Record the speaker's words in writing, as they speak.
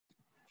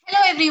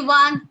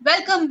everyone,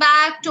 welcome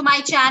back to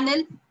my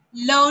channel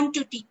Learn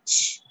to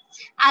Teach.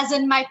 As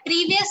in my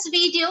previous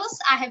videos,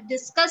 I have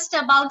discussed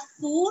about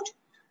food,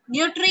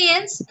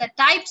 nutrients, the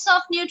types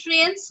of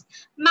nutrients,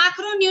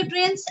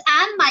 macronutrients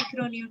and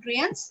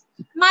micronutrients.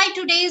 My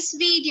today's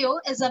video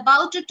is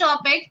about a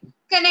topic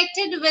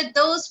connected with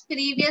those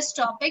previous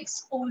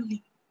topics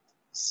only.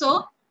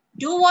 So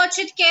do watch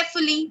it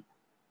carefully.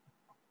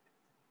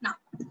 Now,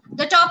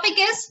 the topic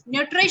is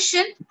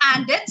nutrition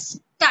and its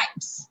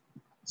types.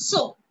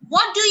 So,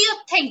 what do you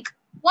think?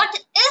 What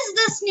is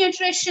this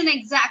nutrition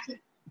exactly?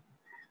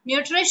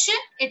 Nutrition,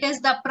 it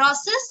is the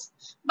process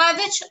by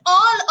which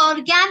all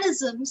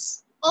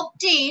organisms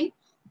obtain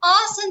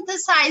or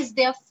synthesize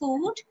their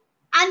food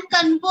and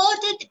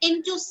convert it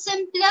into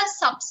simpler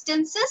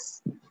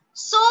substances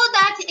so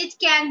that it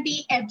can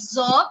be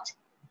absorbed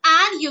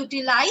and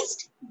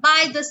utilized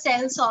by the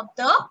cells of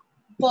the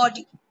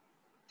body.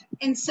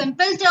 In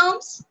simple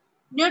terms,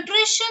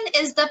 nutrition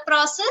is the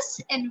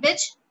process in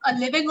which a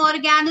living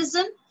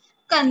organism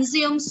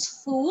consumes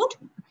food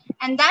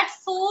and that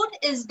food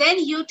is then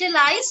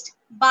utilized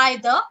by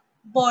the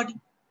body.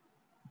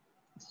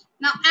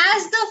 Now,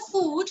 as the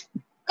food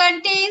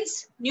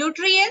contains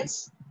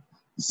nutrients,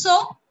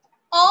 so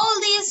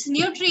all these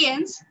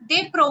nutrients,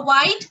 they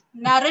provide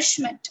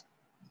nourishment.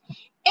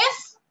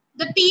 If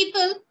the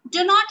people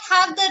do not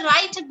have the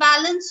right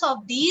balance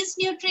of these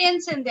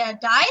nutrients in their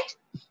diet,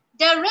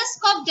 the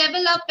risk of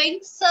developing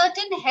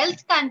certain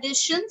health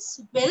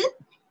conditions will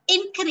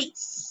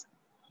increase.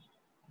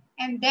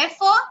 And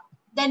therefore,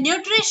 the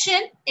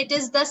nutrition, it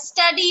is the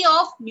study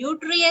of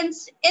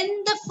nutrients in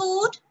the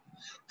food,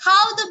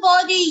 how the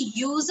body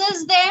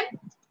uses them,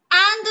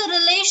 and the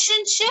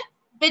relationship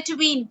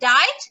between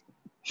diet,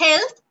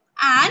 health,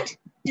 and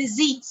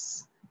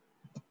disease.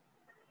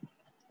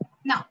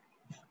 Now,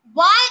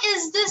 why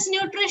is this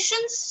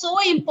nutrition so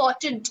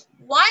important?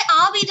 Why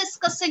are we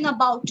discussing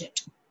about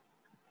it?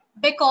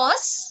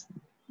 Because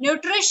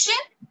nutrition,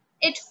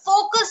 it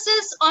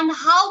focuses on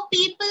how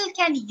people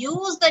can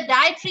use the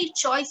dietary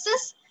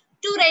choices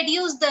to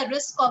reduce the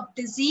risk of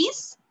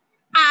disease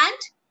and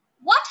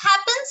what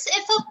happens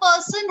if a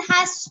person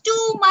has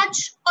too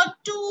much or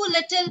too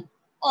little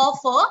of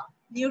a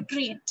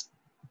nutrient.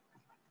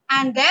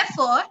 And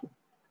therefore,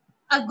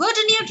 a good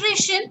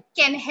nutrition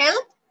can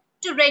help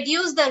to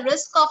reduce the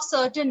risk of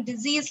certain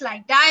disease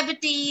like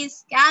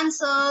diabetes,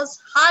 cancers,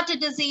 heart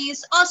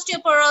disease,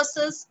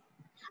 osteoporosis.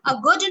 A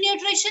good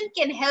nutrition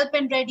can help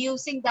in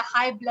reducing the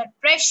high blood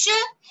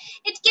pressure.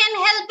 It can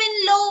help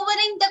in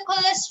lowering the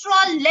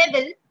cholesterol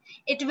level.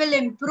 It will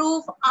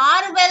improve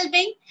our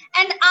well-being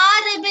and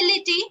our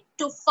ability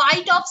to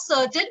fight off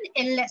certain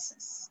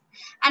illnesses.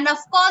 And of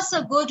course,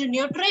 a good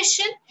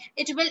nutrition,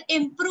 it will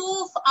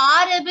improve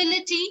our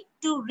ability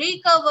to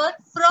recover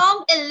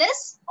from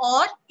illness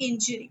or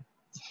injury.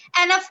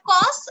 And of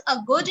course, a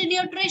good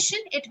nutrition,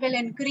 it will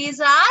increase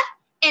our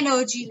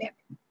energy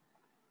level.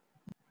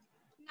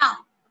 Now,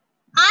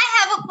 I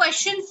have a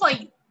question for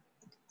you.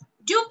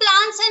 Do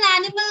plants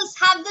and animals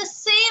have the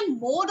same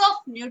mode of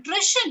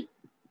nutrition?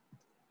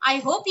 I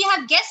hope you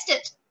have guessed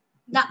it.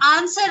 The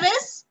answer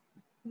is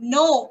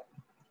no.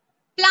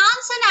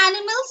 Plants and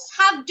animals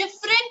have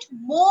different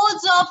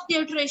modes of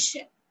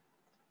nutrition.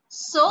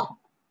 So,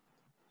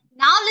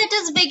 now let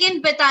us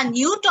begin with our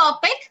new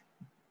topic,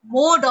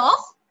 mode of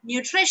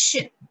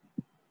nutrition.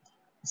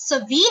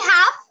 So, we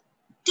have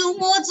two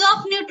modes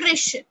of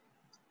nutrition,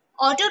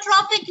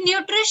 autotrophic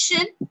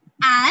nutrition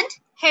and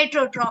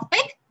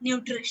heterotrophic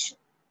nutrition.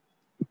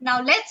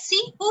 Now let's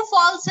see who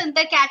falls in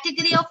the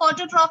category of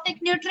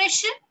autotrophic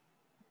nutrition.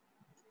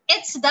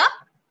 It's the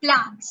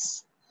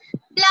plants.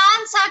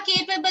 Plants are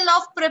capable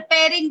of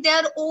preparing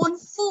their own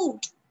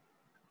food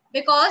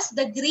because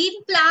the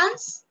green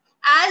plants,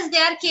 as they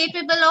are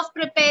capable of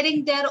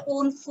preparing their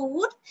own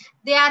food,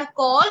 they are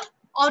called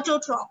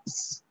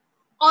autotrophs.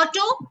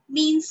 Auto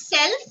means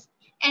self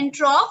and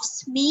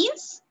trophs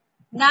means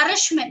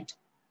nourishment.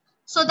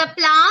 So the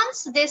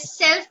plants, they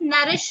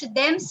self-nourish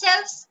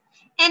themselves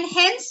and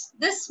hence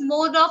this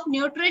mode of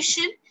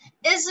nutrition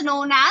is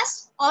known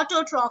as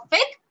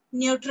autotrophic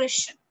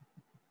nutrition.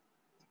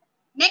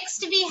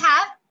 Next we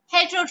have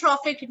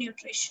heterotrophic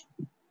nutrition.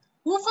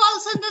 Who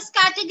falls in this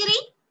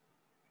category?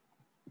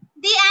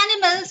 The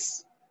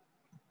animals.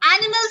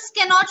 Animals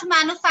cannot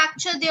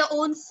manufacture their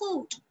own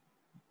food.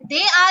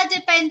 They are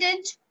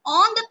dependent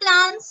on the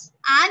plants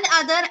and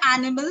other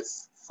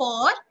animals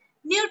for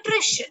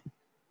nutrition.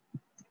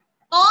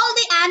 All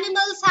the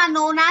animals are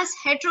known as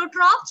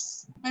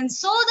heterotrophs, and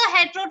so the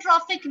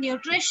heterotrophic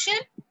nutrition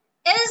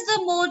is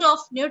the mode of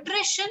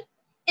nutrition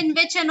in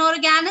which an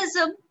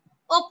organism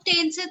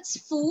obtains its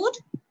food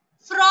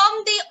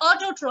from the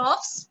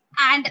autotrophs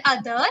and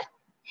other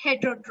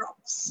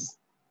heterotrophs.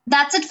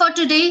 That's it for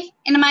today.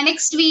 In my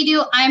next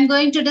video, I am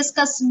going to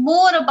discuss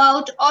more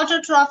about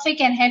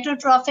autotrophic and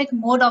heterotrophic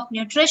mode of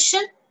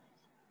nutrition.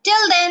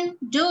 Till then,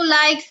 do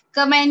like,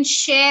 comment,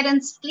 share,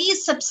 and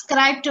please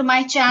subscribe to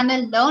my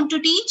channel Learn to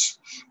Teach.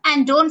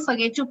 And don't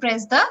forget to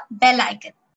press the bell icon.